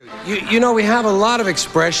You know, we have a lot of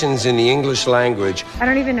expressions in the English language. I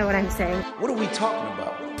don't even know what I'm saying. What are we talking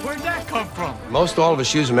about? Where'd that come from? Most all of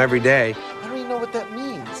us use them every day. I don't even know what that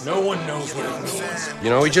means. No one knows what it means.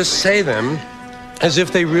 You know, we just say them as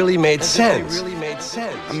if they really made sense.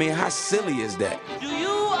 I mean, how silly is that? Do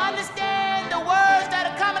you understand the words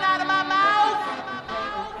that are coming out of my mouth?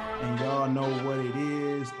 And y'all know what it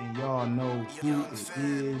is, and y'all know who it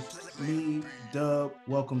is. Me, Dub.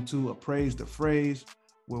 Welcome to Appraise the Phrase,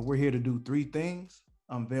 where we're here to do three things: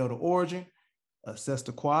 unveil the origin, assess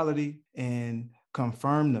the quality, and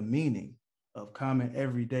confirm the meaning of common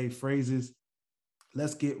everyday phrases.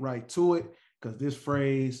 Let's get right to it, because this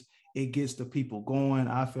phrase, it gets the people going.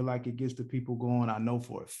 I feel like it gets the people going. I know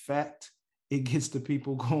for a fact it gets the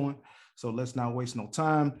people going. So let's not waste no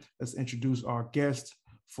time. Let's introduce our guest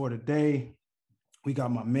for today. We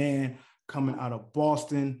got my man coming out of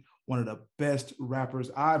Boston, one of the best rappers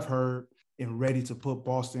I've heard, and ready to put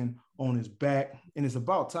Boston on his back. And it's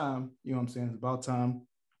about time, you know what I'm saying? It's about time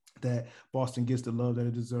that Boston gets the love that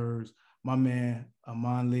it deserves. My man,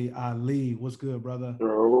 Amanli Ali. What's good, brother?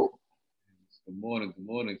 Bro. Good morning.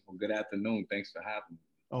 Well, good afternoon. Thanks for having me.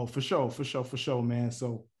 Oh, for sure, man.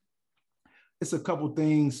 So it's a couple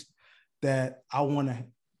things that I want to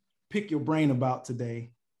pick your brain about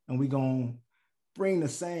today, and we're going to bring the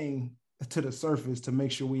saying to the surface to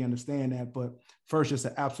make sure we understand that. But first, it's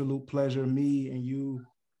an absolute pleasure. Me and you,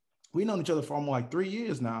 we've known each other for almost like 3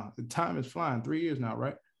 years now. The time is flying. 3 years now,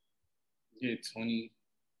 right? Yeah,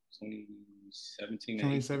 2017.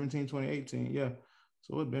 2018, yeah.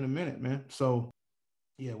 So it's been a minute, man. So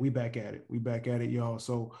yeah, we back at it, y'all.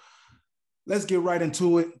 So let's get right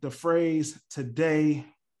into it. The phrase today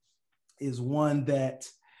is one that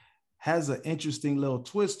has an interesting little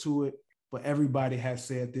twist to it, but everybody has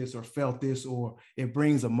said this or felt this, or it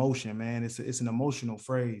brings emotion, man. It's an emotional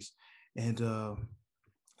phrase. And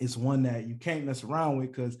it's one that you can't mess around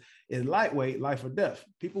with, because it's lightweight, life or death.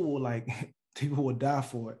 People will die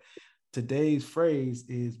for it. Today's phrase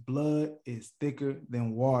is blood is thicker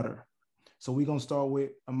than water. So we're going to start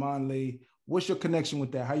with Amanli. What's your connection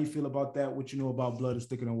with that? How you feel about that? What you know about blood is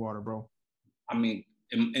thicker than water, bro? I mean,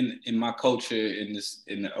 in my culture, in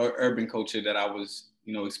the urban culture that I was,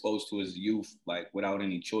 exposed to as a youth, like without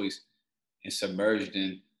any choice and submerged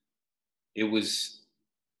in, it was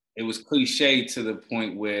cliche to the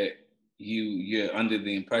point where you're under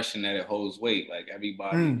the impression that it holds weight. Like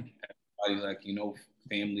everybody's like,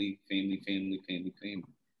 family.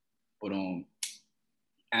 But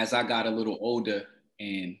as I got a little older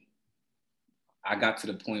and I got to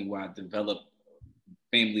the point where I developed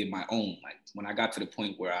family of my own, like when I got to the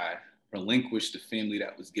point where I relinquished the family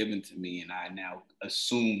that was given to me and I now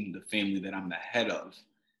assume the family that I'm the head of,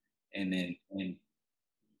 and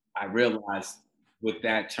I realized with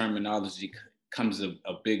that terminology comes a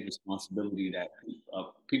big responsibility that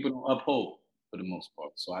people don't uphold for the most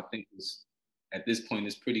part. So I think at this point,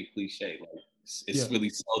 it's pretty cliche. Like it's really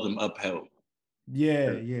seldom upheld.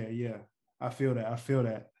 Yeah. I feel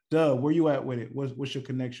that. Doug, where you at with it? What's your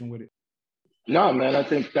connection with it? No, man, I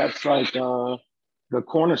think that's like the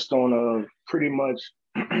cornerstone of pretty much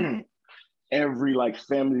every like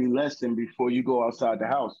family lesson before you go outside the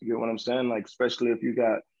house. You get what I'm saying? Like, especially if you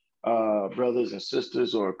got brothers and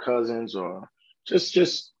sisters or cousins or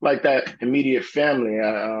just like that immediate family.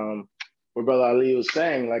 What Brother Ali was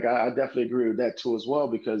saying, like I definitely agree with that too as well,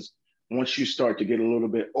 because once you start to get a little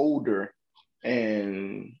bit older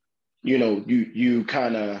and you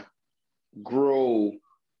kind of grow,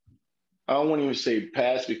 I don't want to even say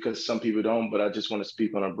past, because some people don't, but I just want to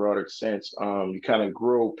speak on a broader sense. You kind of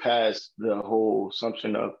grow past the whole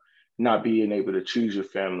assumption of not being able to choose your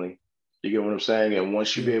family. You get what I'm saying? And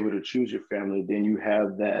once you be able to choose your family, then you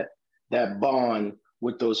have that bond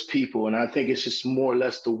with those people. And I think it's just more or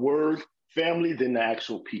less the word family than the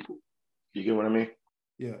actual people. You get what I mean?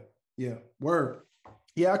 Yeah. Word.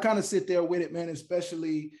 Yeah, I kind of sit there with it, man,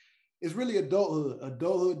 especially it's really adulthood.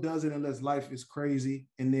 Adulthood does it unless life is crazy.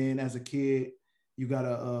 And then as a kid, you got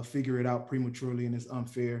to figure it out prematurely, and it's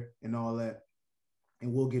unfair and all that.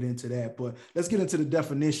 And we'll get into that. But let's get into the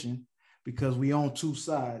definition, because we on two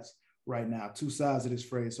sides right now, two sides of this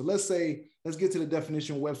phrase. So let's get to the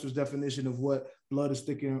definition, Webster's definition of what blood is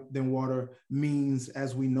thicker than water means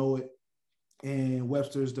as we know it. And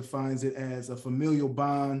Webster's defines it as a familial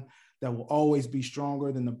bond that will always be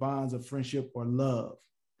stronger than the bonds of friendship or love.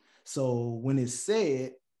 So when it's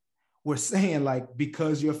said, we're saying like,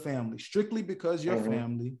 because your family, strictly because your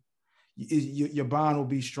family, your bond will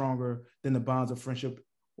be stronger than the bonds of friendship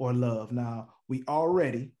or love. Now, we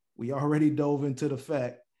already dove into the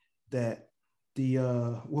fact that the,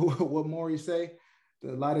 what Maury say?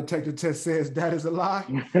 The lie detector test says that is a lie.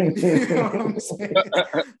 You know what I'm saying? Yeah.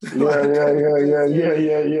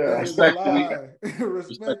 That is a lie.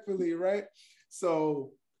 Respectfully, right?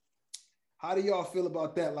 So how do y'all feel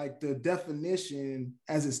about that? Like the definition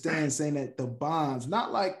as it stands, saying that the bonds,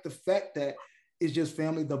 not like the fact that it's just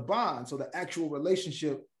family, the bond. So the actual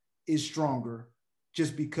relationship is stronger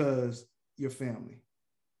just because you're family.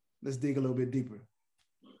 Let's dig a little bit deeper.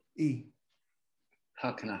 E.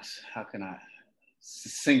 How can I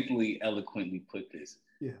succinctly, eloquently put this?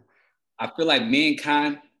 Yeah. I feel like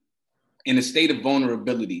mankind, in a state of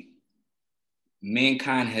vulnerability,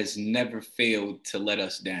 mankind has never failed to let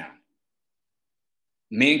us down.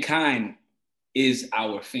 Mankind is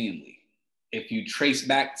our family. If you trace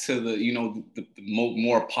back to the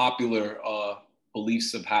more popular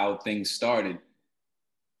beliefs of how things started,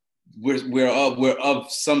 we're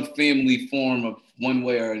of some family form of one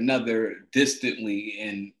way or another distantly,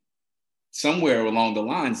 and somewhere along the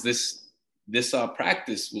lines, this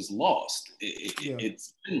practice was lost.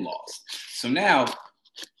 It's been lost. So now,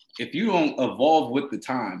 if you don't evolve with the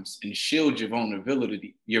times and shield your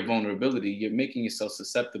vulnerability, you're making yourself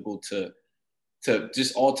susceptible to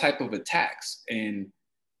just all type of attacks. And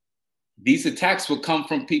these attacks will come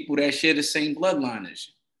from people that share the same bloodline as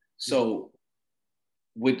you. So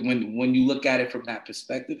when you look at it from that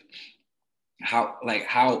perspective, how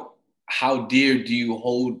dear do you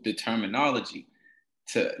hold the terminology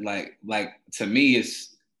to to me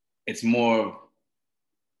it's more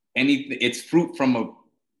anything, it's fruit from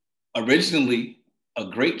originally a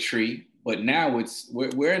great tree, but now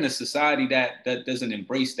we're in a society that doesn't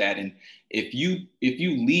embrace that. And if you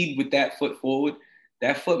lead with that foot forward,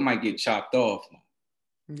 that foot might get chopped off.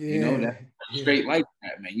 That's straight like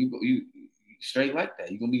that, man. You straight like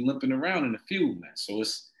that. You're gonna be limping around in the field, man. So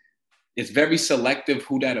it's very selective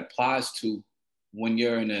who that applies to when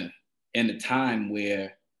you're in a time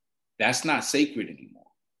where that's not sacred anymore.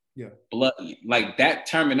 Yeah. Blood, like that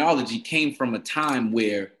terminology came from a time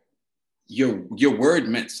where your word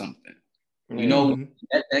meant something.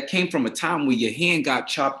 That came from a time where your hand got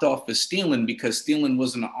chopped off for stealing, because stealing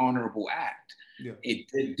wasn't an honorable act. Yeah.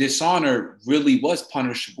 Dishonor really was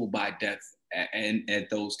punishable by death at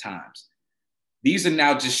those times. These are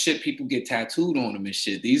now just shit people get tattooed on them and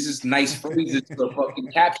shit. These is nice phrases for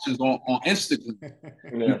fucking captions on Instagram.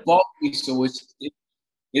 Yeah. You follow me? So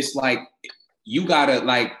it's like you gotta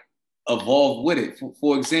like evolve with it.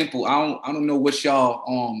 For example, I don't know what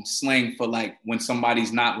y'all slang for like when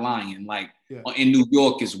somebody's not lying. Like in New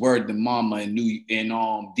York is word to mama, in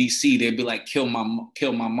DC they'd be like kill my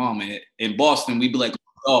mama. In Boston we'd be like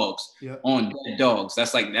dogs on dead dogs.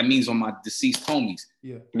 That means on my deceased homies.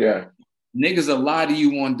 Yeah. Niggas will lie to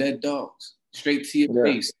you on dead dogs, straight to your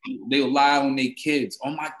face. They'll lie on their kids.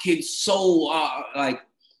 On my kids' soul,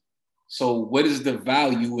 so what is the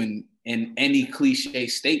value in any cliche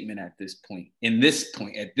statement at this point, at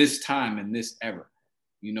this time, in this era?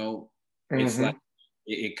 It's like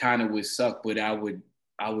it kind of would suck, but I would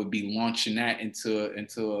be launching that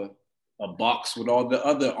into a box with all the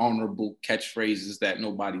other honorable catchphrases that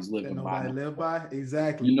nobody's living by. Live by,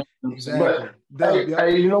 exactly. Exactly. But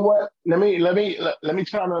hey, you know what? Let me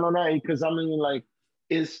chime in on that, because I mean, like,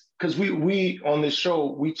 it's because we on this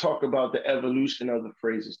show we talk about the evolution of the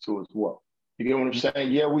phrases too as well. You get what I'm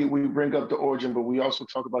saying? Yeah, we bring up the origin, but we also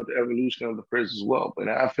talk about the evolution of the phrase as well. But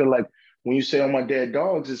I feel like when you say "on my dead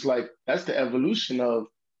dogs," it's like that's the evolution of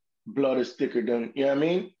blood is thicker than, you know what I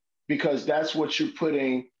mean? Because that's what you're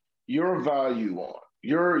putting your value on,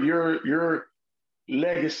 your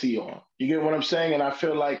legacy on. You get what I'm saying? And I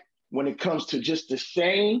feel like when it comes to just the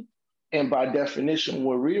saying, and by definition,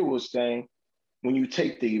 what Rita was saying, when you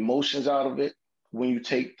take the emotions out of it, when you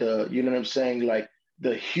take the, you know what I'm saying, like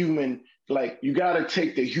the human, like you got to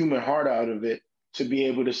take the human heart out of it to be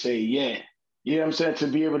able to say, yeah, you know what I'm saying, to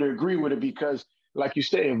be able to agree with it. Because like you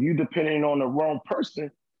said, if you depending on the wrong person,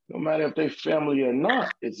 no matter if they're family or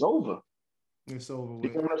not, it's over. It's over with.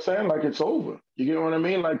 You get what I'm saying? Like it's over. You get what I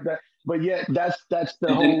mean? Like that. But yet that's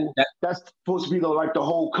the whole, that's supposed to be the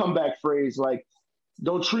whole comeback phrase. Like,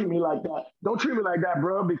 don't treat me like that. Don't treat me like that,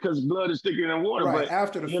 bro, because blood is thicker than water. Right, but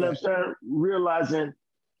after the you know what I'm saying? Realizing,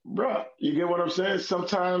 bro, you get what I'm saying?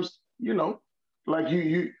 Sometimes, like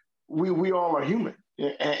we all are human.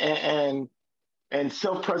 And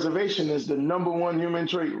self-preservation is the number one human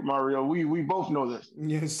trait, Mario. We both know this.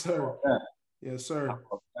 Yes, sir. Yes, sir.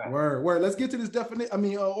 Word. Let's get to this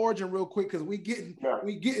origin real quick, because we getting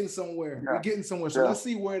somewhere. We're getting somewhere. So let's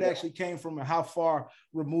see where it actually came from and how far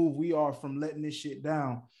removed we are from letting this shit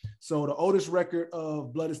down. So the oldest record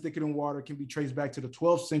of blood is thicker than water can be traced back to the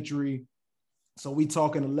 12th century. So we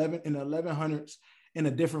talk in the 1100s in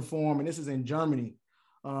a different form, and this is in Germany.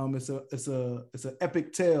 It's an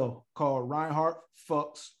epic tale called Reinhardt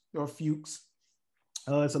Fuchs or Fuchs.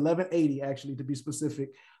 It's 1180 actually, to be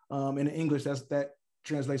specific. In English, that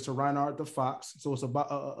translates to Reinhardt the Fox. So it's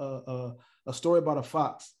about a story about a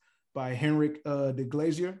fox by Henrik de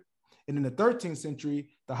Glaser. And in the 13th century,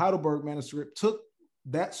 the Heidelberg manuscript took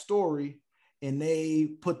that story and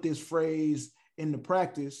they put this phrase into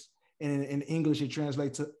practice. And in English, it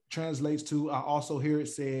translates to, I also hear it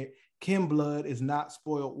said, kin blood is not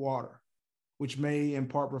spoiled water, which may in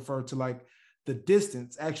part refer to like the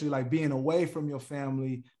distance, actually like being away from your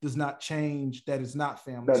family does not change that it's not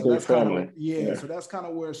family. That's so that's family. kind of, yeah. So that's kind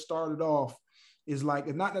of where it started off, is like,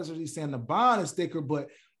 it's not necessarily saying the bond is thicker, but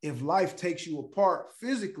if life takes you apart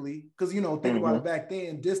physically, because, you know, think about it, back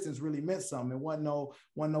then, distance really meant something. It wasn't no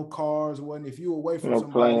cars, if you were away from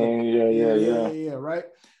somebody. Plane. Yeah. Right.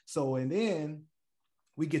 So, and then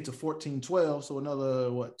we get to 1412. So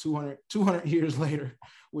another, 200 years later,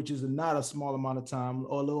 which is not a small amount of time,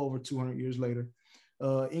 or a little over 200 years later.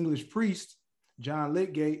 English priest John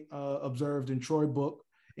Lydgate observed in Troy book,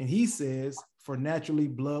 and he says, for naturally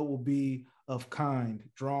blood will be of kind,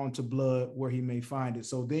 drawn to blood where he may find it.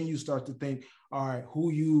 So then you start to think, all right,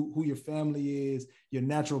 who your family is, your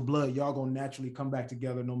natural blood, y'all gonna naturally come back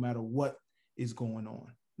together no matter what is going on,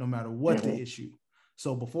 no matter what the issue.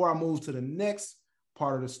 So before I move to the next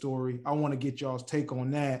part of the story, I want to get y'all's take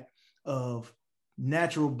on that, of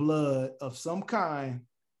natural blood of some kind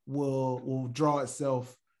will draw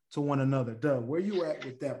itself to one another. Doug, where you at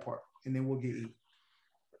with that part? And then we'll get E.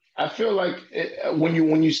 I feel like when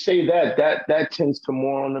you say that tends to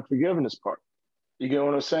more on the forgiveness part. You get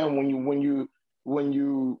what I'm saying? When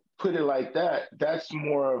you put it like that, that's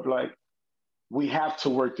more of like, we have to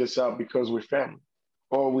work this out because we're family,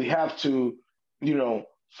 or we have to,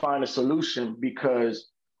 find a solution because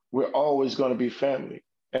we're always going to be family.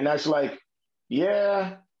 And that's like,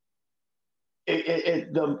 yeah,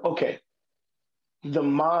 the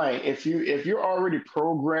mind, if you're already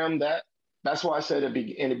programmed that's why I said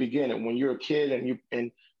in the beginning, when you're a kid and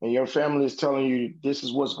your family is telling you this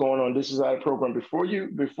is what's going on, this is how the program, before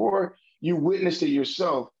you witnessed it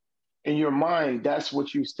yourself, in your mind, that's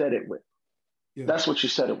what you said it with. Yeah. That's what you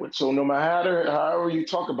said it with. So no matter however you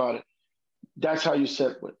talk about it, that's how you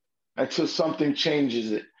said it with, until something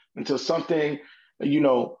changes it, until something,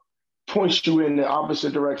 points you in the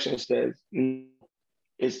opposite direction and says,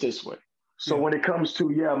 it's this way. So when it comes to,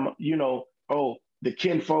 the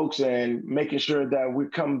kin folks and making sure that we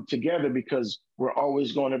come together because we're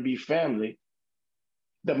always going to be family,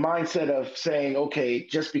 the mindset of saying, okay,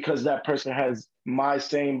 just because that person has my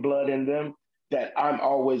same blood in them, that I'm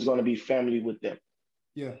always going to be family with them.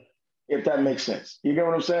 Yeah. If that makes sense. You get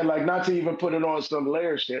what I'm saying? Like, not to even put it on some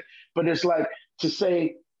layer shit, but it's like to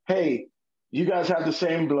say, hey, you guys have the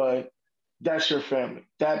same blood. That's your family.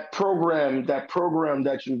 That program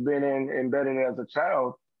that you've been embedded in as a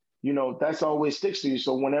child, that's always sticks to you.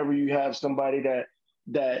 So whenever you have somebody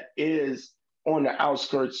that is on the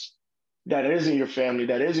outskirts, that isn't your family,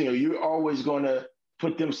 that isn't you're always going to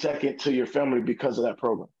put them second to your family because of that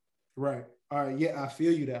program. Right. All right. Yeah, I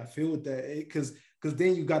feel you. I feel with that, because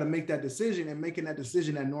then you got to make that decision, and making that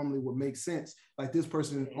decision that normally would make sense. Like, this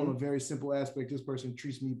person, on a very simple aspect, this person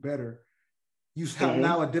treats me better. You have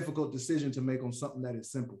now a difficult decision to make on something that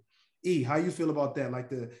is simple. E, how you feel about that? Like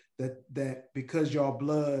that because y'all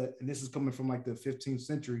blood, and this is coming from like the 15th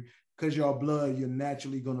century, because y'all blood, you're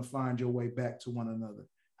naturally going to find your way back to one another.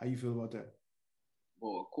 How you feel about that?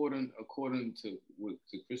 Well, according to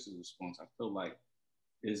Chris's response, I feel like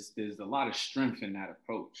there's a lot of strength in that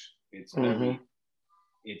approach. It's very,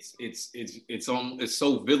 it's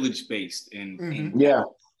so village based, and yeah,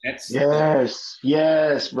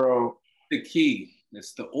 yes, bro. The key.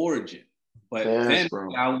 It's the origin. But then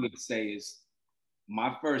what I would say is,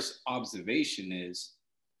 my first observation is,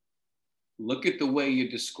 look at the way you're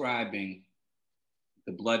describing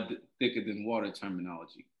the blood thicker than water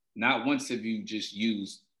terminology. Not once have you just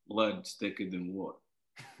used blood thicker than water.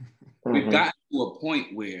 We've gotten to a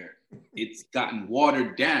point where it's gotten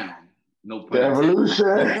watered down. No pun intended. Evolution.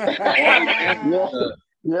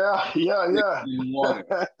 Yeah.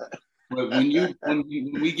 Water. But when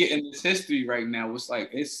we get in this history right now, it's like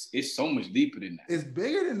it's so much deeper than that. It's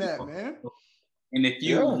bigger than that, man. And if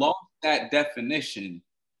you lost that definition,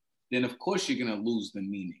 then of course you're gonna lose the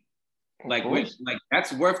meaning. Like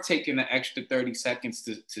that's worth taking an extra 30 seconds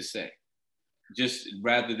to say, just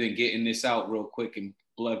rather than getting this out real quick and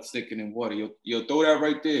blood thicker than water. You'll throw that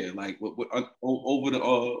right there, like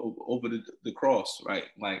over the cross, right?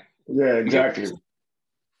 Like, yeah, exactly.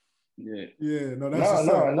 Yeah, no, that's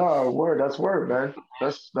no, word. That's word, man.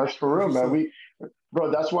 That's for real, man.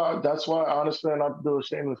 Bro, that's why honestly, and I do a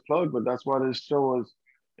shameless plug, but that's why this show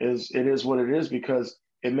is it is what it is because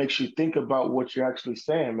it makes you think about what you're actually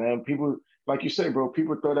saying, man. People, like you say, bro,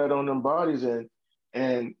 people throw that on them bodies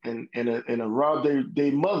and rob their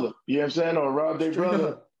mother, you know what I'm saying, or rob their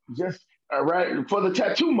brother, just right for the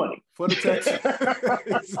tattoo money. For the tattoo.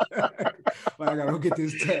 Well, I gotta go get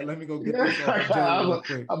this tat. Let me go get this off real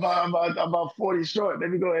quick. About 40 short. Let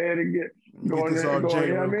me go ahead and get this all Jay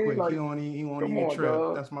you know real what I mean? quick. Like, he won't even trip.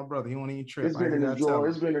 Dog. That's my brother. He won't even trip. It's been in the drawer.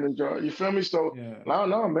 It's been in the drawer. You feel me? So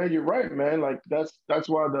no, man, you're right, man. Like that's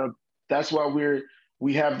why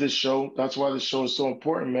we have this show. That's why this show is so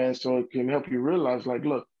important, man. So it can help you realize, like,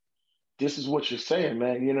 look, this is what you're saying,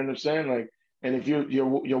 man. You know what I'm saying? Like, and if you're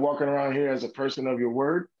walking around here as a person of your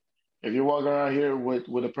word, if you're walking around here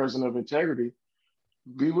with a person of integrity,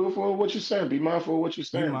 be willful of what you're saying. Be mindful of what you're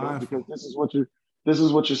saying, bro, because this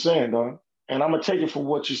is what you're saying, dog. And I'm gonna take it for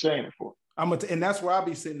what you're saying it for. And that's where I'll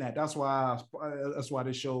be sitting at. That's why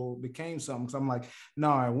this show became something. Because I'm like,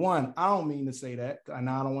 no, one, I don't mean to say that, and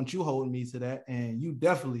I don't want you holding me to that. And you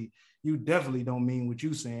definitely don't mean what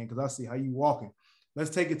you saying because I see how you walking. Let's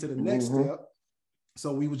take it to the next step.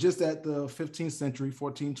 So we were just at the 15th century,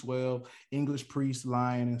 1412, English priest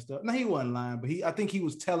lying and stuff. No, he wasn't lying, but I think he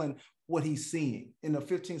was telling what he's seeing. In the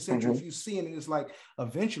 15th century, if you're seeing it, it's like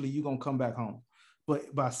eventually you're going to come back home.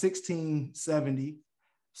 But by 1670,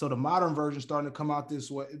 so the modern version starting to come out this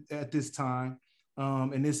way at this time.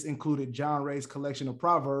 And this included John Ray's collection of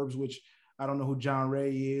Proverbs, which I don't know who John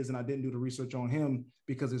Ray is, and I didn't do the research on him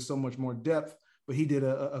because there's so much more depth, but he did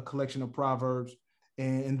a collection of Proverbs.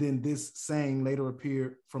 And then this saying later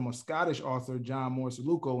appeared from a Scottish author, John Morris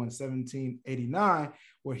Luco, in 1789,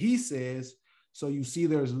 where he says, "So you see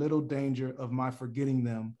there's little danger of my forgetting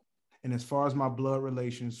them. And as far as my blood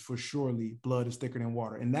relations, for surely blood is thicker than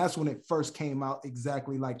water." And that's when it first came out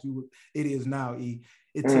exactly like it is now, E.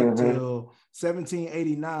 It took till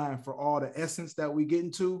 1789 for all the essence that we get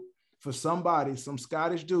into, for somebody, some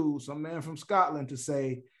Scottish dude, some man from Scotland to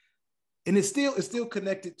say, and it's still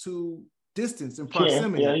connected to distance and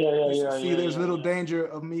proximity. There's little danger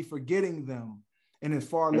of me forgetting them, and it's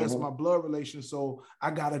far less my blood relations. So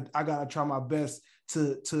I gotta try my best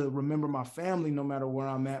to remember my family no matter where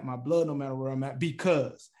I'm at, my blood no matter where I'm at,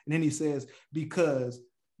 because. And then he says, because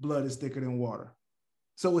blood is thicker than water.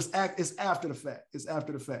 So it's after the fact. It's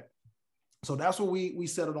after the fact. So that's what we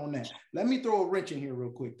settled on that. Let me throw a wrench in here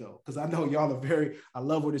real quick though, because I know y'all are I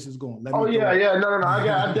love where this is going. No.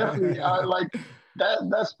 I definitely like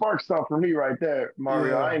that sparks stuff for me right there,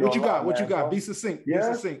 Mario. Yeah. What you got? Be succinct. Yeah? Be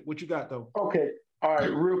succinct. What you got though? Okay. All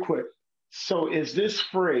right, real quick. So is this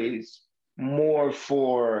phrase more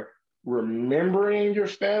for remembering your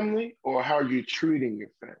family or how you're treating your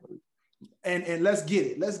family? And let's get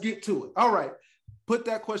it. Let's get to it. All right. Put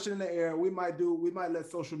that question in the air. We might let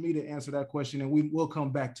social media answer that question, and we'll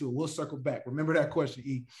come back to it. We'll circle back. Remember that question,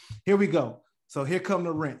 E. Here we go. So here come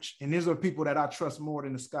the wrench. And these are people that I trust more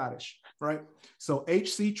than the Scottish, right? So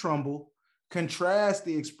H.C. Trumbull contrasts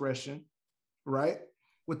the expression, right,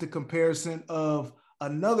 with the comparison of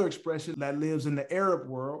another expression that lives in the Arab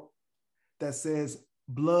world that says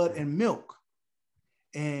blood and milk.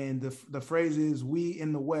 And the phrase is, we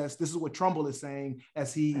in the West, this is what Trumbull is saying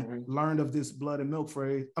as he learned of this blood and milk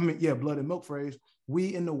phrase. Blood and milk phrase.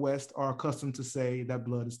 We in the West are accustomed to say that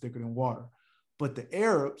blood is thicker than water. But the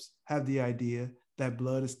Arabs have the idea that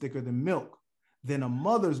blood is thicker than milk, than a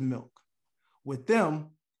mother's milk. With them,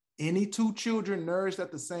 any two children nourished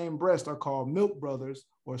at the same breast are called milk brothers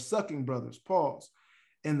or sucking brothers, pause.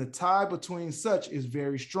 And the tie between such is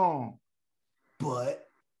very strong. But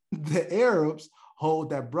the Arabs hold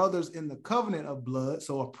that brothers in the covenant of blood,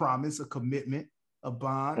 so a promise, a commitment, a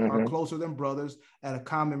bond, are closer than brothers at a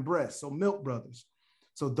common breast, so milk brothers.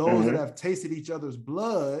 So those that have tasted each other's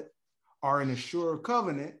blood are in a sure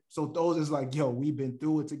covenant. So those is like, yo, we've been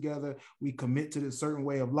through it together. We commit to this certain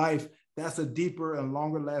way of life. That's a deeper and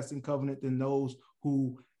longer lasting covenant than those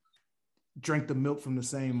who drank the milk from the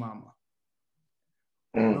same mama.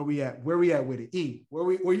 Where we at with it? E,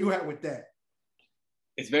 where you at with that?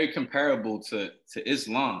 It's very comparable to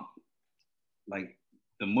Islam, like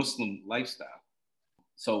the Muslim lifestyle.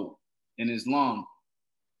 So in Islam,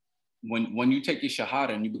 when you take your shahada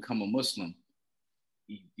and you become a Muslim,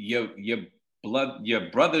 your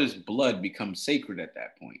brother's blood becomes sacred at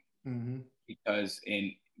that point, because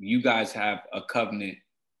you guys have a covenant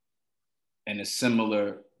and a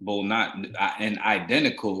similar, well, not an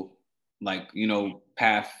identical,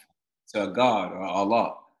 path to God or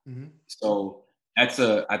Allah. So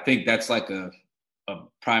I think that's like a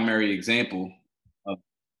primary example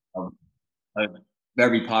a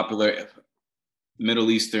very popular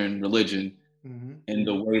Middle Eastern religion, and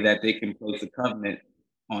the way that they can place a covenant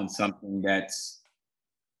on something that's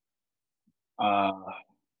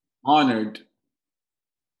honored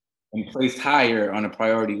and placed higher on a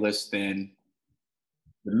priority list than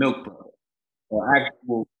the milk brother or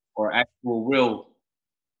actual real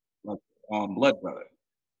like blood brother.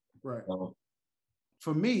 Right.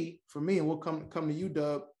 For me, and we'll come to you,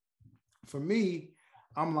 Doug. For me,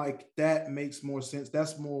 I'm like, that makes more sense.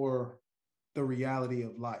 That's more the reality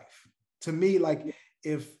of life. To me, like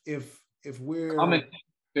if we're common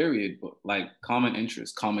period, but like common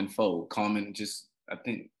interest, common foe, common just I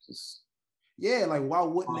think just yeah, like why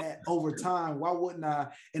wouldn't that over time? Why wouldn't I?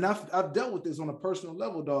 And I've dealt with this on a personal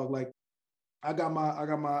level, dog. Like I got my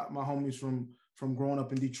homies from growing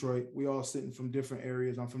up in Detroit. We all sitting from different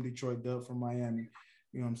areas. I'm from Detroit, Doug from Miami.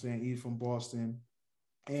 You know what I'm saying? He's from Boston.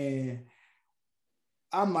 And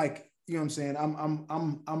I'm like, you know what I'm saying?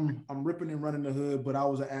 I'm ripping and running the hood, but I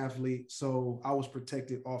was an athlete, so I was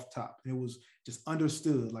protected off top. It was just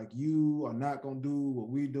understood, like you are not gonna do what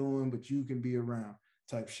we're doing, but you can be around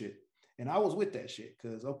type shit. And I was with that shit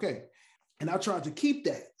because okay. And I tried to keep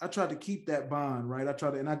that. I tried to keep that bond, right?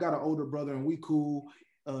 And I got an older brother, and we cool.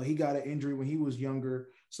 He got an injury when he was younger,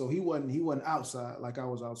 so he wasn't outside like I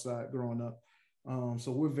was outside growing up.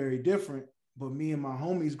 So we're very different. But me and my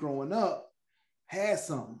homies growing up had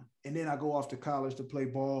something, and then I go off to college to play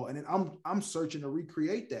ball, and then I'm searching to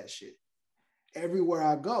recreate that shit everywhere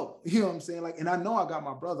I go. You know what I'm saying? Like, and I know I got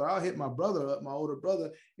my brother. I'll hit my brother up, my older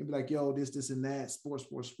brother, and be like, "Yo, this, and that, sports."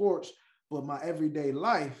 But my everyday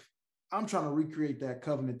life, I'm trying to recreate that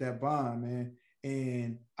covenant, that bond, man.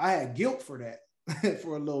 And I had guilt for that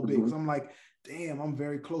for a little bit because I'm like, damn, I'm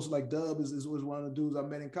very close. Like Dub was one of the dudes I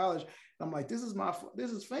met in college. And I'm like, this is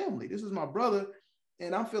family. This is my brother.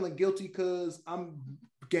 And I'm feeling guilty because I'm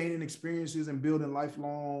gaining experiences and building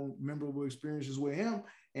lifelong memorable experiences with him.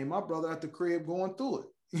 And my brother at the crib going through it.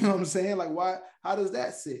 You know what I'm saying? Like, why? How does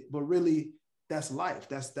that sit? But really, that's life.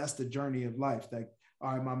 That's the journey of life. Like,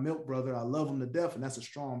 all right, my milk brother, I love him to death, and that's a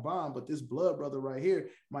strong bond. But this blood brother right here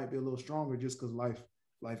might be a little stronger just because life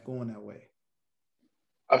going that way.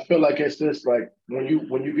 I feel like it's just like when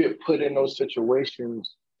you get put in those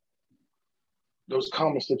situations, those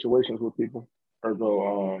common situations with people, or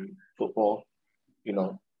the football, you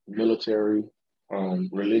know, military,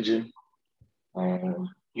 religion,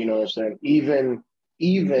 you know what I'm saying?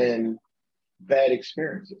 Even bad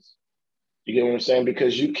experiences. You get what I'm saying?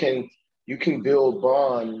 Because you can build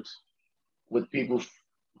bonds with people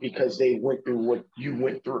because they went through what you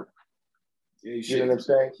went through. Yeah, you know what I'm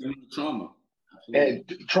saying? Trauma. And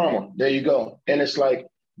trauma. There you go. And it's like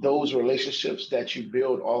those relationships that you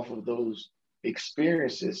build off of those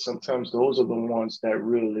experiences, sometimes those are the ones that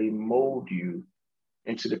really mold you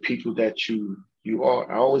into the people that you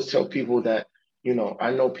are. I always tell people that, you know,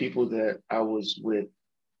 I know people that I was with.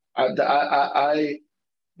 I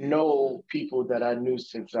know people that I knew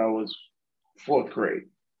since I was fourth grade,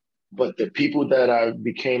 but the people that I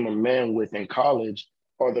became a man with in college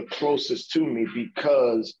are the closest to me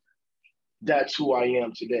because that's who I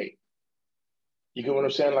am today. You get what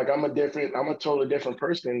I'm saying? Like I'm a totally different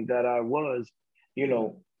person that I was, you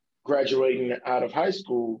know, graduating out of high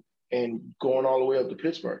school and going all the way up to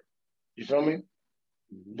Pittsburgh. You feel me?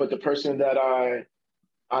 But the person that I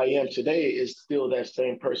am today is still that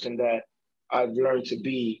same person that I've learned to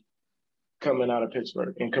be coming out of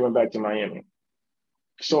Pittsburgh and coming back to Miami.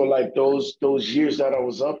 So like those years that I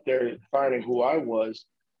was up there finding who I was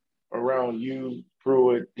around you,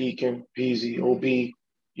 Pruitt, Deacon, Peasy, OB,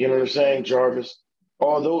 you know what I'm saying, Jarvis,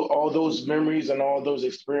 all those memories and all those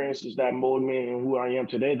experiences that mold me and who I am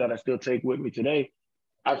today that I still take with me today,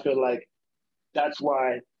 I feel like that's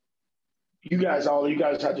why all you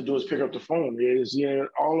guys have to do is pick up the phone.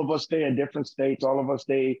 All of us stay in different states, all of us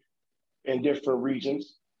stay in different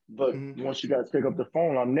regions. But once you guys pick up the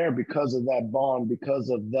phone, I'm there because of that bond, because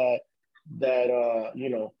of that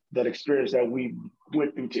experience that we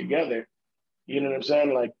went through together. You know what I'm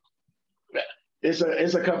saying? Like it's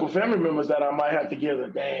a couple family members that I might have to give a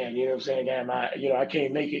damn, you know what I'm saying? Damn, I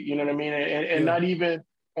can't make it, you know what I mean? And not even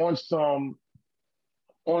on some,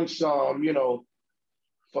 you know,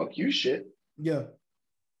 fuck you shit. Yeah.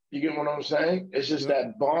 You get what I'm saying? It's just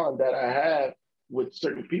that bond that I have with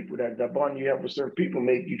certain people, that bond you have with certain people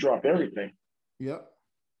make you drop everything. Yep.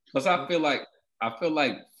 Because I feel like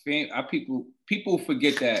people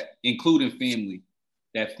forget that, including family,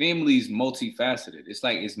 that family is multifaceted. It's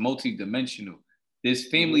like it's multidimensional. There's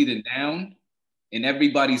family to noun, and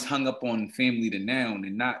everybody's hung up on family to noun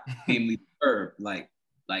and not family to verb. Like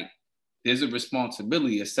there's a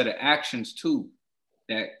responsibility, a set of actions too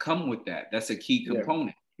that come with that. That's a key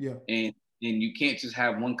component. Yeah. And you can't just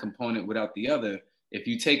have one component without the other. If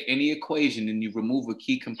you take any equation and you remove a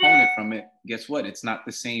key component from it, guess what? It's not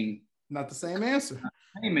the same. Not the same answer. Not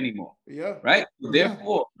the same anymore. Yeah. Right.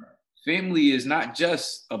 Therefore, family is not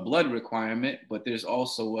just a blood requirement, but there's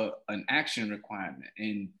also an action requirement.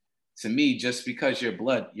 And to me, just because you're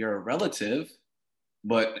blood, you're a relative,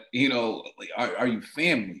 but you know, are you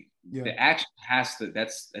family? Yeah. The action has to.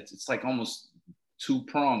 That's it's like almost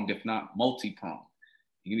two-pronged, if not multi-pronged.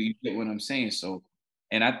 You get what I'm saying? So,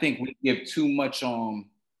 and I think we give too much on.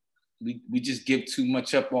 We just give too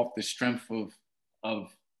much up off the strength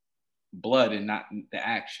of blood and not the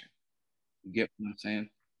action. You get what I'm saying?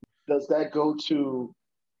 Does that go to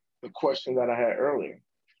the question that I had earlier?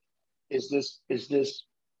 Is this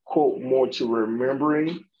quote more to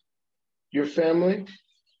remembering your family?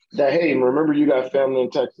 That, hey, remember you got family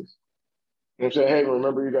in Texas. And say, hey,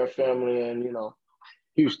 remember you got family in, you know,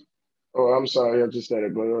 Houston. Oh, I'm sorry, I just said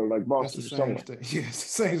it, but like Boston or somewhere. Yeah, it's the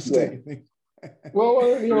same state. Yeah.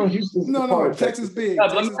 Well, you know, Houston's no, Texas big.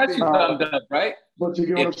 Let me ask you something, right? But you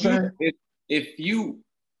get what I'm saying? If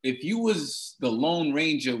you was the Lone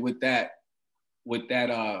Ranger with that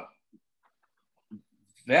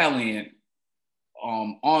valiant,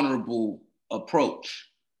 honorable approach,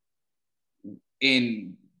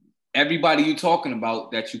 in everybody you talking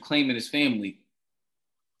about that you claiming as family,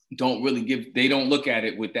 they don't look at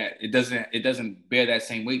it with that. It doesn't bear that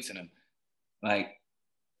same weight to them. Like,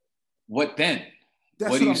 what then?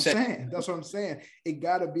 That's what I'm saying. That's what I'm saying. It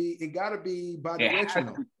gotta be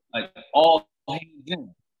bi-directional. Like all hands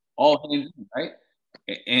in, right?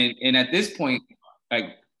 And at this point,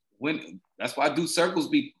 like that's why I do circles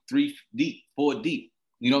be 3 deep, 4 deep.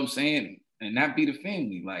 You know what I'm saying? And that be the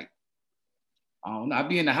family. Like, I don't know, I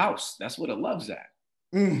be in the house. That's what it loves at.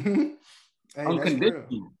 Mm-hmm. Hey,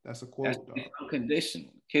 unconditional. That's a quote. That's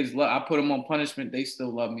unconditional. Kids love. I put them on punishment. They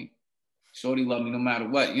still love me. Shorty love me no matter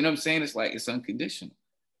what. You know what I'm saying? It's like it's unconditional.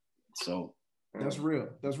 So that's real.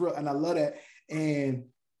 That's real, and I love that. And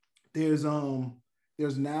there's now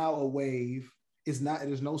a wave.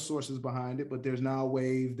 There's no sources behind it, but there's now a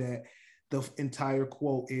wave that the entire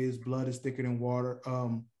quote is blood is thicker than water.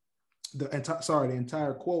 The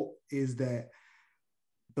entire quote is that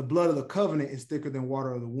the blood of the covenant is thicker than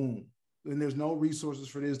water of the womb. And there's no resources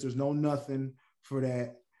for this. There's no nothing for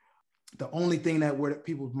that. The only thing where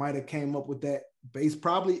people might have came up with that base,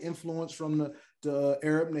 probably influence from the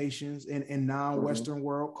Arab nations and non-Western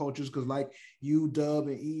world cultures, because like you, Dub,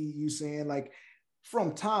 and E, you saying like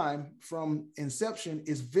from inception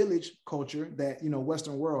is village culture that, you know,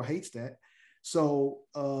 Western world hates that. So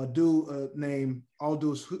dude named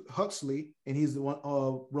Aldous Huxley, and he's the one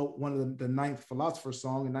wrote one of the Ninth Philosopher's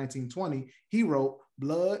Song in 1920. He wrote,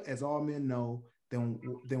 "Blood, as all men know, then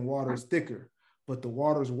water is thicker, but the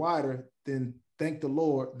water is wider than, thank the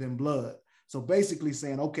Lord, than blood." So basically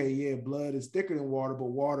saying, okay, yeah, blood is thicker than water,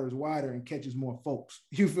 but water is wider and catches more folks.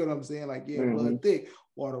 You feel what I'm saying? Like, yeah, blood thick,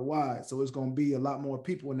 water wide. So it's going to be a lot more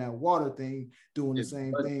people in that water thing doing the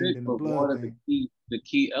same thing than the blood thing. The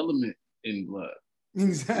key element in blood.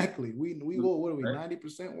 Exactly. We what are we,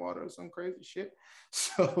 90% water or some crazy shit?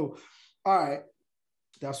 So, all right,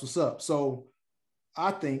 that's what's up. So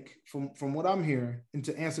I think from what I'm hearing, and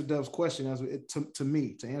to answer Dub's question,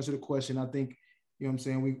 to answer the question, I think, you know what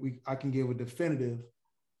I'm saying, I can give a definitive.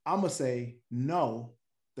 I'm gonna say no.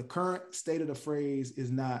 The current state of the phrase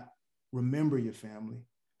is not remember your family,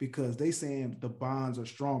 because they saying the bonds are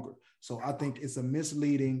stronger. So I think it's a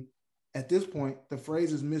misleading. At this point, the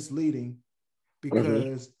phrase is misleading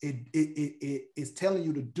because it's telling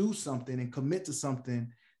you to do something and commit to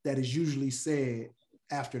something that is usually said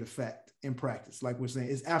after the fact in practice. Like we're saying,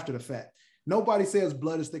 it's after the fact. Nobody says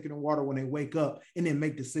blood is thicker than water when they wake up and then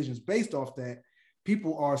make decisions based off that.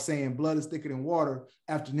 People are saying blood is thicker than water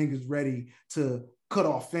after niggas ready to cut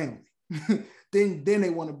off family. then they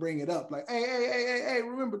want to bring it up like, hey,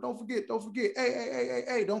 remember, don't forget,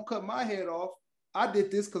 hey, don't cut my head off. I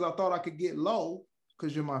did this because I thought I could get low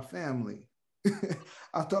because you're my family.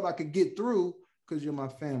 I thought I could get through because you're my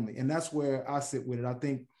family. And that's where I sit with it. I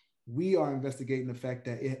think we are investigating the fact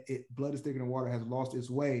that blood is thicker than water has lost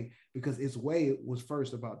its way, because its way was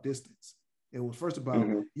first about distance. It was first about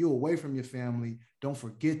you away from your family. Don't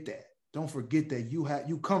forget that. Don't forget that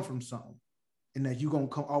you come from something, and that you're gonna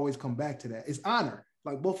always come back to that. It's honor.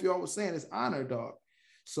 Like both of y'all was saying, it's honor, dog.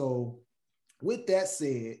 So with that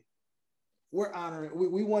said, we're honoring.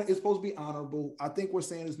 We want it's supposed to be honorable. I think we're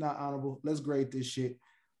saying it's not honorable. Let's grade this shit.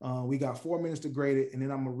 We got 4 minutes to grade it, and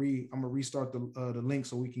then I'm gonna restart the link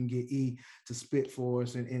so we can get E to spit for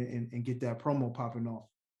us and get that promo popping off.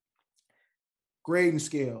 Grading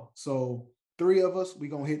scale. So three of us, we're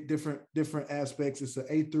gonna hit different aspects. It's an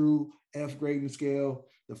A through F grading scale.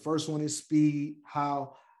 The first one is speed, power.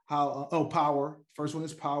 First one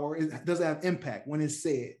is power. Does it have impact when it's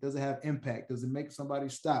said? Does it have impact? Does it make somebody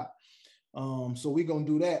stop? So we're gonna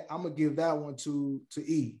do that. I'm gonna give that one to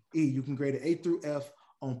E. E, you can grade it A through F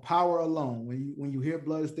on power alone. When you hear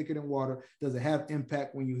blood is thicker than water, does it have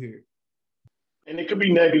impact when you hear it? And it could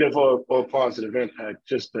be negative or positive impact,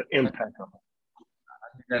 just the impact of it.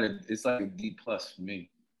 I think it's like a D plus for me.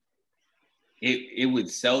 It would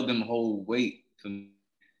seldom hold weight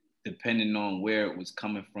depending on where it was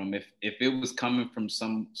coming from. If it was coming from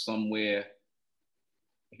somewhere,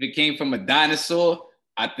 if it came from a dinosaur,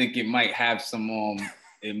 I think it might have some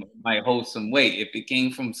it might hold some weight. If it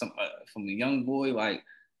came from a young boy, like,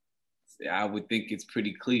 I would think it's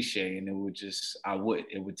pretty cliche, and it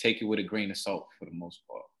would take it with a grain of salt for the most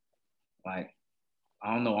part. Like,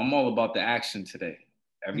 I don't know. I'm all about the action today.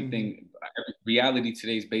 Everything, reality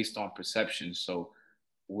today is based on perception. So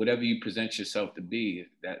whatever you present yourself to be,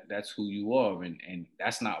 that's who you are, and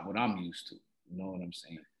that's not what I'm used to. You know what I'm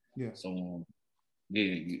saying? Yeah. So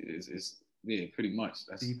it's pretty much.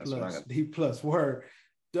 That's what I got. D plus word.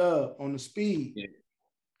 Dub on the speed. Yeah.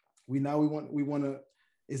 We want to.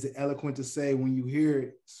 Is it eloquent to say when you hear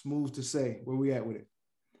it? Smooth to say? Where we at with it?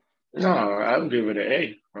 No, I would give it an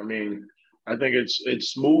A. I mean, I think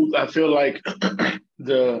it's smooth. I feel like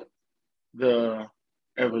the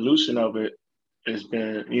evolution of it has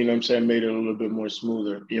been, you know what I'm saying, made it a little bit more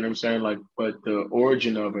smoother. You know what I'm saying? Like, but the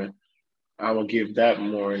origin of it, I will give that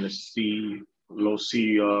more in the C, low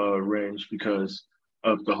C range because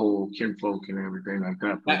of the whole kinfolk and everything like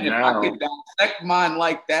that. But if I could dissect mine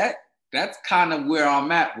like that, that's kind of where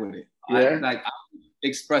I'm at with it. Yeah. I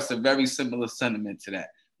express a very similar sentiment to that.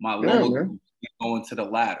 My lower going to the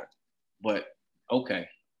latter, but okay,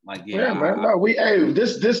 like man. No,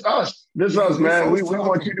 this us, man. We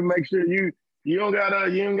want you to make sure you don't gotta. I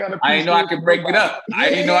didn't know I could break it up. I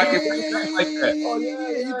didn't know I could break it up like that.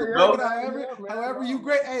 You can break it however you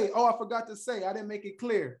grade. Hey, I forgot to say, I didn't make it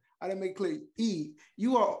clear. E,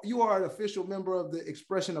 you are an official member of the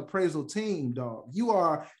Expression Appraisal team, dog. You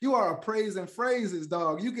are appraising phrases,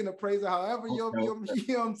 dog. You can appraise it however you know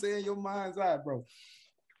what I'm saying, your mind's eye, bro.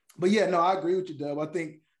 But yeah, no, I agree with you, Dub. I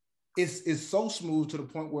think it's so smooth to the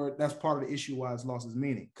point where that's part of the issue why it's lost its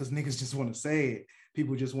meaning. Because niggas just want to say it.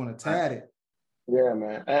 People just want to tat it. Yeah,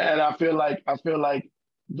 man. And I feel like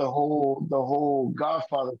the whole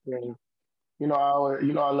Godfather thing. I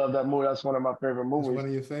love that movie. That's one of my favorite movies. It's one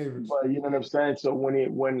of your favorites. But you know what I'm saying? So when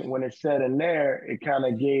it said in there, it kind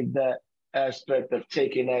of gave that aspect of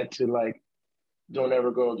taking that to like, don't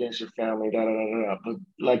ever go against your family, da da da da. But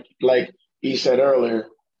like he said earlier,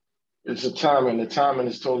 it's the timing. The timing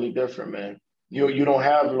is totally different, man. You don't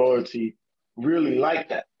have loyalty really like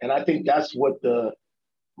that. And I think that's what the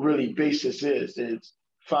really basis is. It's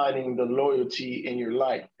finding the loyalty in your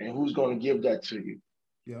life and who's going to give that to you.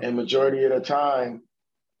 Yeah. And majority of the time,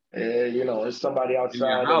 it's somebody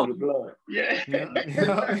outside of your blood. Yeah.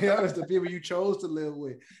 It's the people you chose to live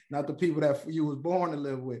with, not the people that you was born to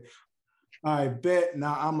live with. All right, bet.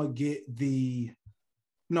 Now I'm going to get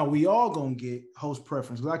we all going to get host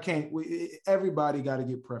preference. Because everybody got to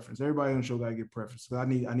get preference. Everybody on the show got to get preference. So I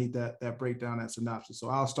need that breakdown, that synopsis. So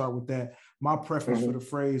I'll start with that. My preference for the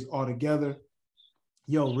phrase altogether.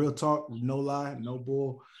 Yo, real talk, no lie, no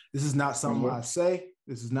bull. This is not something I say.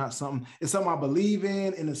 This is not something, it's something I believe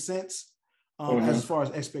in a sense, as far as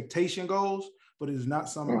expectation goes, but it is not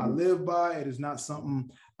something I live by. It is not something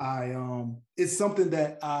it's something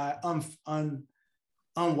that I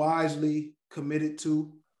unwisely committed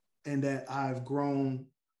to and that I've grown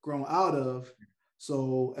out of.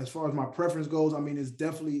 So as far as my preference goes, I mean, it's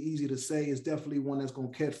definitely easy to say. It's definitely one that's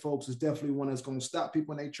going to catch folks. It's definitely one that's going to stop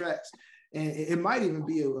people in their tracks. And it might even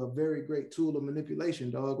be a very great tool of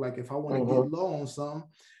manipulation, dog. Like if I want to get low on something,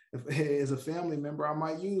 as a family member, I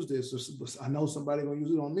might use this. Or I know somebody gonna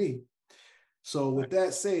use it on me. So with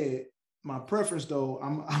that said, my preference though,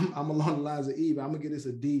 I'm along the lines of Eve. I'm gonna give this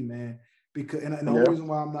a D, man. Because and the only reason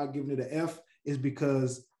why I'm not giving it an F is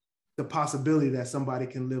because the possibility that somebody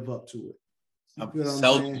can live up to it.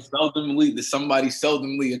 Seldomly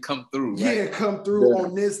come through. Right? Yeah, come through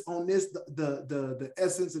on this, the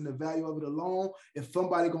essence and the value of it alone. If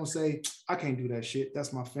somebody gonna say, I can't do that shit,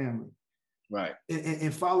 that's my family. Right.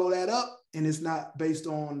 And follow that up, and it's not based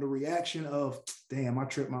on the reaction of, damn, I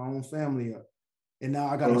tripped my own family up. And now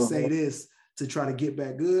I gotta say this to try to get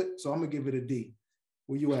back good. So I'm gonna give it a D.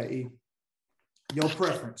 Where you at, E? Your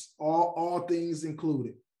preference, all things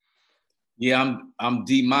included. Yeah, I'm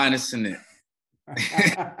D minus in it.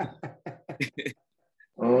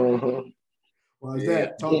 Why is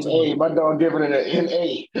that? Talk to NA, me. my dog giving it an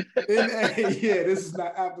NA. NA, yeah, this is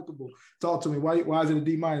not applicable. Talk to me. Why is it a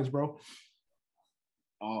D-, bro?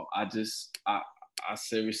 Oh, I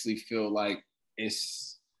seriously feel like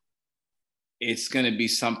it's gonna be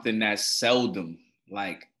something that's seldom.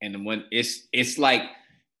 Like, and when it's like,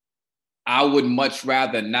 I would much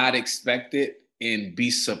rather not expect it and be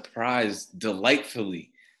surprised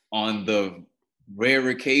delightfully on the rare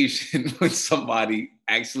occasion when somebody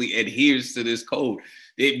actually adheres to this code.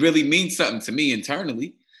 It really means something to me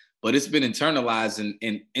internally, but it's been internalized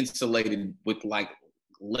and insulated with like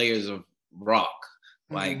layers of rock.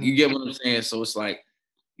 Like, you get what I'm saying? So it's like,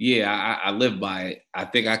 yeah, I live by it. I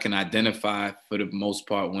think I can identify for the most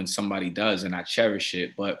part when somebody does, and I cherish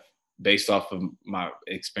it. But based off of my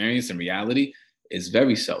experience and reality, it's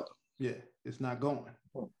very seldom. Yeah, it's not going.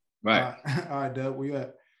 Right. All right, Doug, where you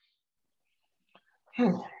at?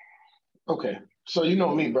 Okay, so you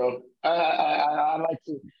know me, bro. I like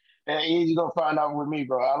to, and you're gonna find out with me,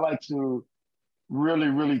 bro. I like to really,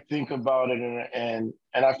 really think about it, and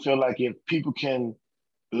I feel like if people can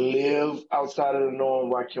live outside of the norm,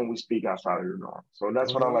 why can't we speak outside of the norm? So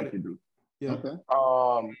that's what I like to do. Yeah. Okay.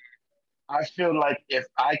 I feel like if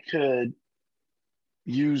I could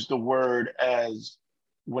use the word as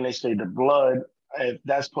when they say the blood, if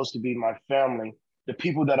that's supposed to be my family, the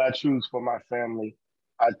people that I choose for my family,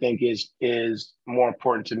 I think is more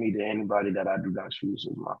important to me than anybody that I do not choose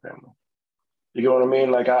as my family. You know what I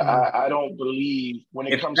mean? Like I don't believe when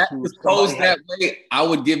it comes to posed that way, I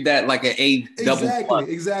would give that like an A double.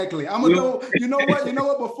 Exactly. I'm gonna know. You know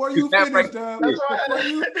what? Before you finish, before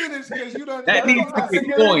you finish, because you don't. That needs to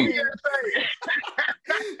be point. You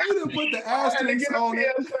didn't put the asterisk on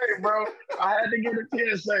it, bro. I had to get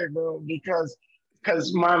a TSA, bro, because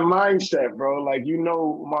my mindset, bro. Like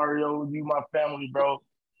Mario, you my family, bro.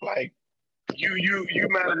 Like. You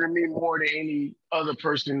matter to me more than any other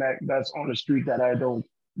person that's on the street that I don't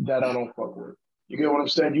fuck with. You get what I'm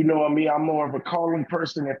saying? You know me, I'm more of a calling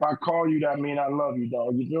person. If I call you, that mean I love you,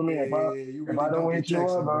 dog. You feel me? Yeah, if I don't hit you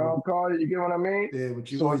up, I don't call you. You get what I mean? Yeah,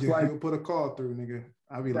 but you'll put a call through, nigga.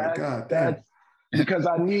 I'll be like, God damn. Because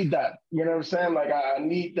I need that. You know what I'm saying? Like I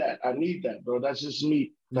need that. I need that, bro. That's just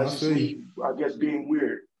me. That's just me, I guess, being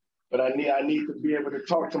weird. But I need to be able to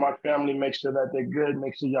talk to my family, make sure that they're good,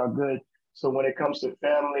 make sure y'all good. So when it comes to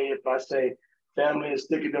family, if I say family is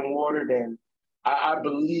thicker than water, then I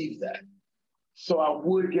believe that. So I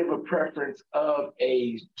would give a preference of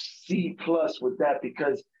a C+ with that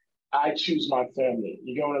because I choose my family.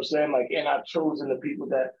 You get what I'm saying? Like, and I've chosen the people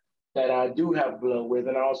that I do have blood with,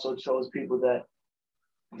 and I also chose people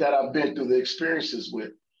that I've been through the experiences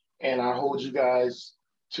with. And I hold you guys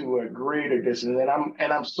to a greater distance.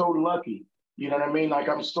 And I'm so lucky. You know what I mean? Like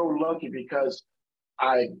I'm so lucky because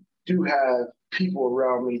I do have people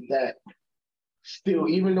around me that still,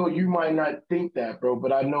 even though you might not think that, bro,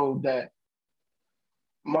 but I know that,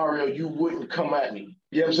 Mario, you wouldn't come at me.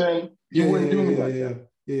 You know what I'm saying? You wouldn't do me like that.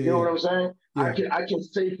 You know what I'm saying? Yeah. I can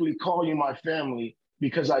safely call you my family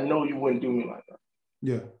because I know you wouldn't do me like that.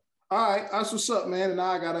 Yeah. All right, that's what's up, man. And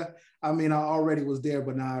I already was there,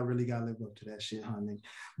 but now I really gotta live up to that shit, honey.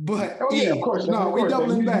 But of course. We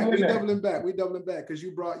doubling back. We doubling back because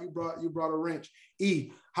you brought a wrench.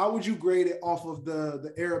 E, how would you grade it off of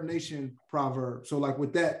the Arab Nation proverb? So like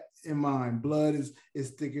with that in mind, blood is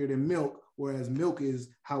thicker than milk, whereas milk is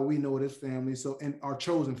how we know it as family. So in our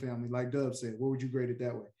chosen family, like Dub said, what would you grade it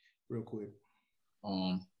that way, real quick?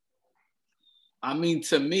 I mean,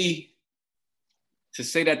 to me, to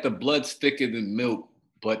say that the blood's thicker than milk,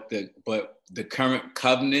 but the current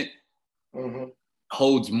covenant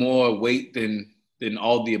holds more weight than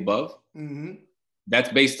all the above. Mm-hmm.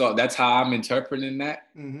 That's how I'm interpreting that.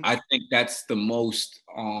 Mm-hmm. I think that's the most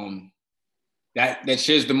that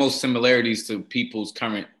shares the most similarities to people's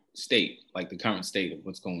current state, like the current state of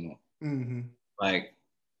what's going on. Mm-hmm. Like,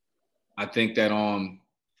 I think that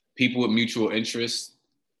people with mutual interests,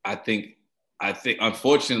 I think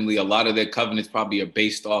unfortunately a lot of their covenants probably are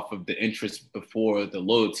based off of the interest before the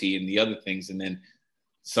loyalty and the other things, and then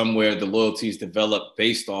somewhere the loyalty is developed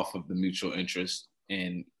based off of the mutual interest,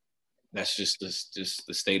 and that's just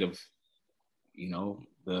the state of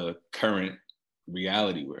the current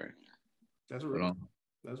reality we're in. That's real.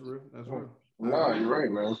 That's real. No, you're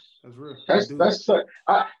right, man. That's real. That's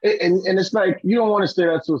and it's like you don't want to say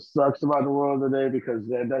that's what sucks about the world today because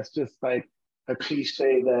that's just like a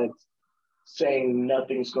cliche that's saying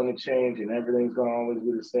nothing's going to change and everything's going to always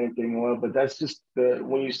be the same thing. Well, but that's just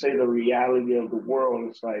when you say the reality of the world,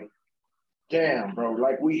 it's like, damn, bro,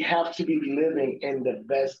 like we have to be living in the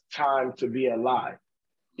best time to be alive.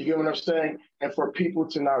 You get what I'm saying? And for people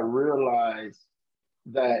to not realize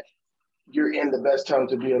that you're in the best time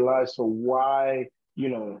to be alive. So why,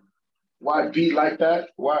 why be like that?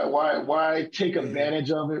 Why take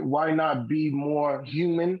advantage of it? Why not be more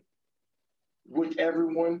human with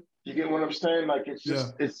everyone? You get what I'm saying? Like it's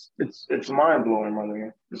just it's mind blowing, my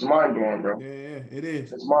nigga. It's mind blowing, bro. Yeah, it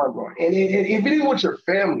is. It's mind blowing, and even with your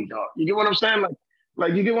family, dog. You get what I'm saying?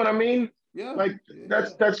 Like you get what I mean? Yeah. Like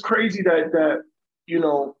that's crazy that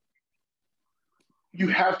you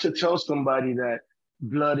have to tell somebody that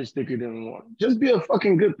blood is thicker than water. Just be a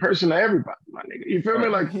fucking good person to everybody, my nigga. You feel me?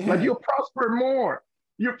 Like you'll prosper more.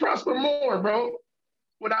 You prosper more, bro,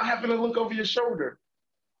 without having to look over your shoulder.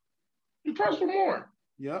 You prosper more.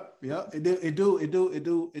 Yep. It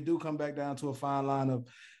do come back down to a fine line of,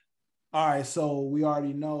 all right, so we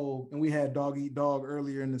already know, and we had dog eat dog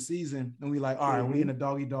earlier in the season, and we like, all right, we in a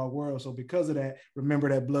dog eat dog world. So because of that, remember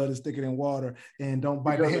that blood is thicker than water, and don't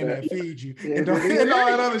bite the hand that feeds you, and all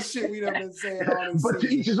that other shit we done been saying all this But to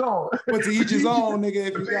each his own. But to each his own, nigga,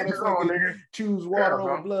 if you gotta choose water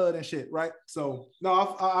over blood and shit, right? So no,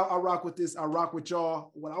 I rock with this. I rock with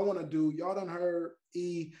y'all. What I want to do, y'all done heard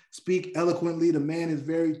E speak eloquently. The man is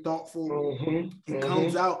very thoughtful. It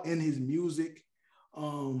comes out in his music.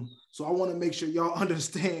 So I want to make sure y'all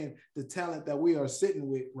understand the talent that we are sitting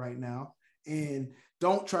with right now, and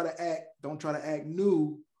don't try to act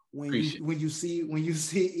new when you see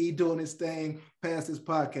E doing his thing past this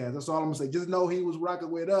podcast. That's all I'm gonna say. Just know he was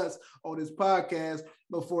rocking with us on this podcast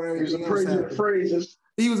before everything else happened.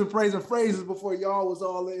 He was appraising phrases before y'all was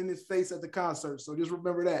all in his face at the concert. So just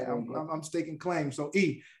remember that. I'm staking claim. So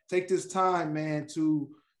E, take this time, man, to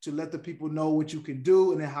let the people know what you can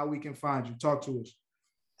do and then how we can find you. Talk to us.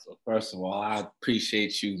 So first of all, I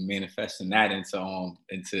appreciate you manifesting that into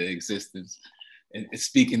existence and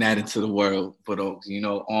speaking that into the world. But it's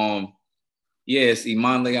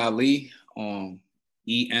Emanle Ali,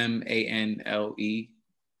 EMANLE _ALI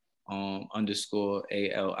on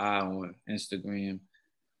Instagram.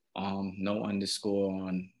 No underscore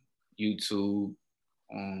on YouTube.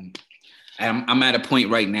 I'm at a point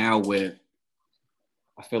right now where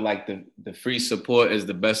I feel like the free support is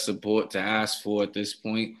the best support to ask for at this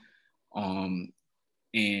point. And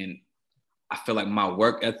I feel like my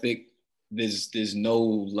work ethic, there's no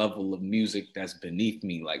level of music that's beneath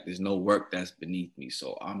me. Like there's no work that's beneath me.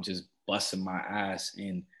 So I'm just busting my ass,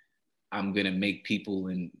 and I'm gonna make people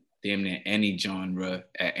in damn near any genre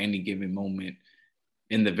at any given moment,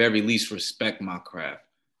 in the very least, respect my craft,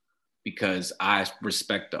 because I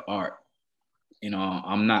respect the art.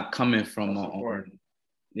 I'm not coming from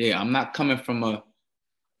I'm not coming from a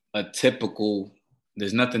typical.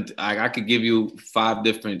 There's nothing. I could give you 5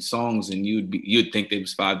 different songs, and you'd think they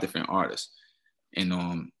was 5 different artists,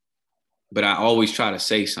 and but I always try to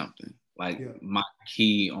say something. Like my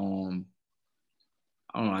key, I don't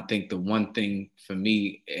know. I think the one thing for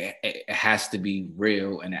me, it has to be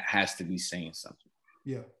real, and it has to be saying something.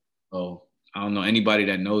 Yeah. So I don't know. Anybody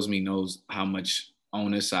that knows me knows how much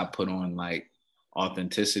onus I put on like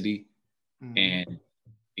authenticity, and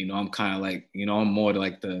I'm kind of like, I'm more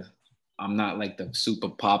like I'm not like the super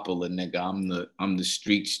popular nigga. I'm the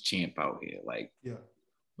streets champ out here. Like,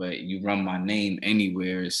 but you run my name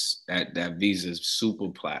anywhere, it's that visa's super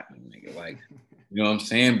platinum, nigga. Like, you know what I'm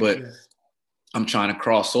saying? But I'm trying to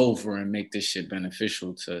cross over and make this shit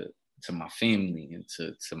beneficial to my family and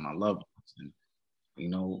to my loved ones,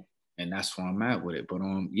 and that's where I'm at with it. But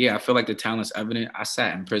I feel like the talent's evident. I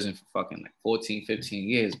sat in prison for fucking like 14, 15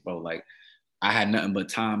 years, bro. Like, I had nothing but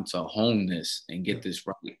time to hone this and get this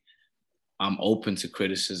right. I'm open to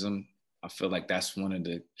criticism. I feel like that's one of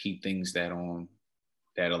the key things that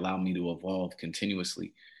allow me to evolve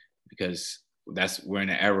continuously, because we're in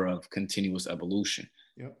an era of continuous evolution.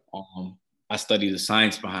 Yep. I study the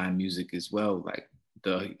science behind music as well. Like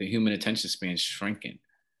the human attention span is shrinking.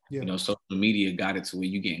 Yeah. Social media got it to where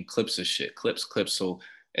you're getting clips of shit, clips. So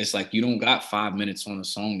it's like you don't got 5 minutes on a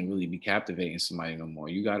song to really be captivating somebody no more.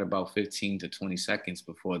 You got about 15 to 20 seconds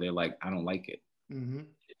before they're like, I don't like it. Mm-hmm.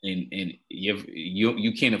 And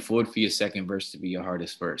you can't afford for your second verse to be your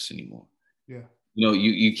hardest verse anymore. Yeah.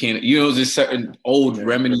 You can't, there's certain old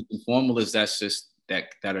remedies and formulas that's just that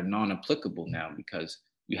are non-applicable now, because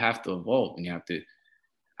you have to evolve and you have to.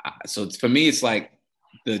 So for me, it's like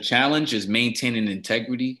the challenge is maintaining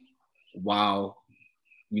integrity while,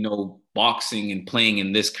 boxing and playing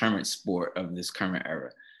in this current sport of this current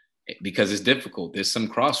era, because it's difficult. There's some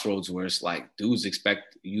crossroads where it's like dudes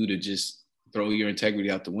expect you to just throw your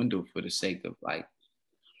integrity out the window for the sake of like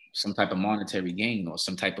some type of monetary gain or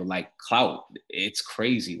some type of like clout. It's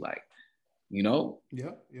crazy, like, Yeah.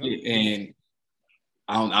 And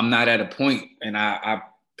I'm not at a point, and I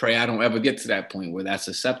pray I don't ever get to that point where that's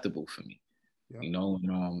acceptable for me. Yeah.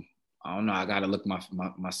 I don't know. I gotta look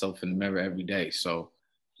myself in the mirror every day. So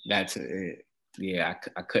that's it. Yeah,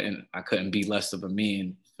 I couldn't be less of a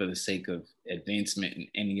man for the sake of advancement in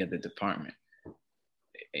any other department.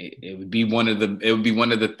 It would be one of the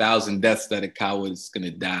 1,000 deaths that a coward is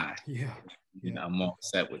gonna die. Yeah. You know, I'm all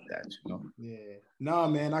set with that, you know. Yeah. No,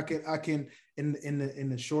 man, I can in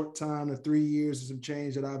the short time, the 3 years and some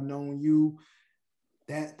change that I've known you,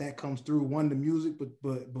 that comes through. One, the music,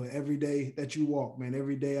 but every day that you walk, man,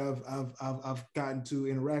 every day I've gotten to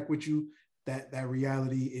interact with you, that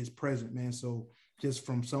reality is present, man. So just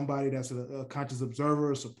from somebody that's a conscious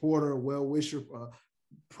observer, a supporter, a well-wisher,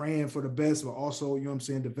 praying for the best, but also, you know what I'm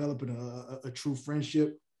saying, developing a true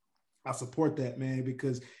friendship. I support that, man,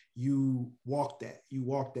 because you walk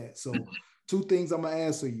that. So 2 things I'm gonna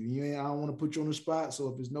ask of you. I don't want to put you on the spot. So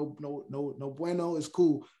if it's no bueno, it's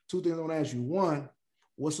cool. 2 things I'm gonna ask you. 1,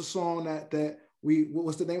 what's the song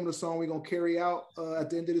what's the name of the song we're gonna carry out at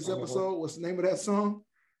the end of this episode? What's the name of that song?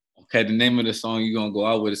 Okay, the name of the song you're gonna go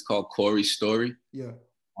out with is called Corey's Story. Yeah.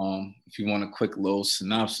 If you want a quick little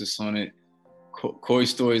synopsis on it, Corey's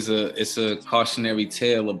Story is a cautionary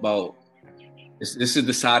tale about this is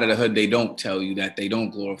the side of the hood they don't tell you, that they don't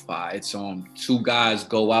glorify. It's 2 guys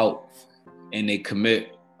go out and they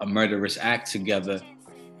commit a murderous act together,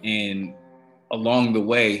 and along the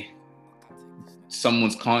way,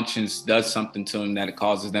 someone's conscience does something to them that it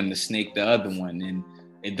causes them to snake the other one, and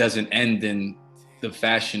it doesn't end in the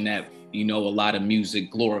fashion that, you know, a lot of music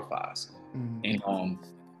glorifies. Mm-hmm. And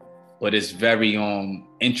but it's very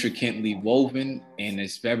intricately woven, and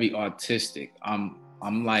it's very artistic. I'm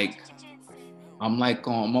on my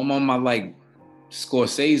like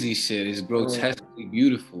Scorsese shit. It's grotesquely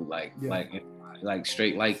beautiful, like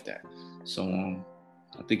straight like that. So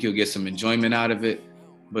I think you'll get some enjoyment out of it.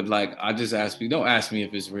 But like, I just ask you, don't ask me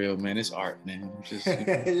if it's real, man. It's art, man. Just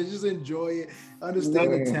enjoy it.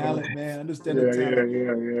 Understand the talent, man. Understand the talent.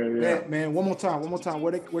 Yeah. Man, one more time.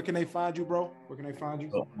 Where can they find you, bro? Where can they find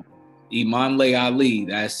you? Emanle Ali.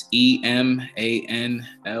 That's Emanle.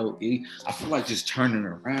 I feel like just turning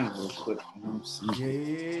around real quick.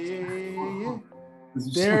 Yeah.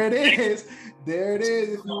 There it is.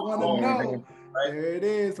 If you want to know. There it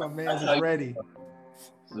is. My man's is ready.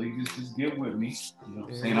 So you just get with me. You know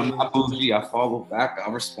what I'm saying? I'm not bougie. I follow back. I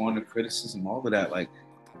respond to criticism, all of that. Like,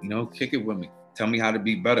 you know, kick it with me. Tell me how to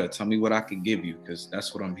be better. Tell me what I can give you, because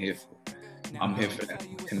that's what I'm here for. I'm here for that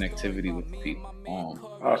connectivity with people.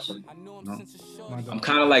 Awesome. You know? I'm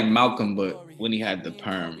kind of like Malcolm, but when he had the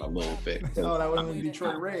perm a little bit. Oh, that was in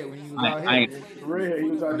Detroit Red when he was out here. He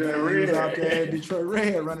was out there Red. He was out there in Detroit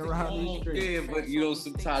Red running around the street. Yeah, but you know,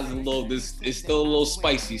 sometimes it's still a little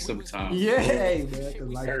spicy sometimes. Yeah, hey, man, because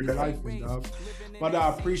life be life, dog. But I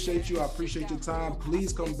appreciate you. I appreciate your time.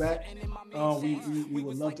 Please come back. We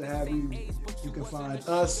would love to have you. You can find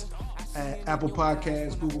us at Apple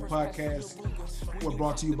Podcasts, Google Podcasts. We're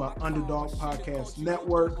brought to you by Underdog Podcast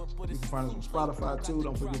Network. You can find us on Spotify too.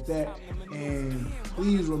 Don't forget that. And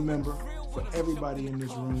please remember, for everybody in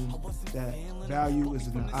this room, that value is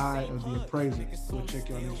in the eye of the appraiser. We'll check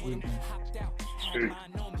you out next week, man.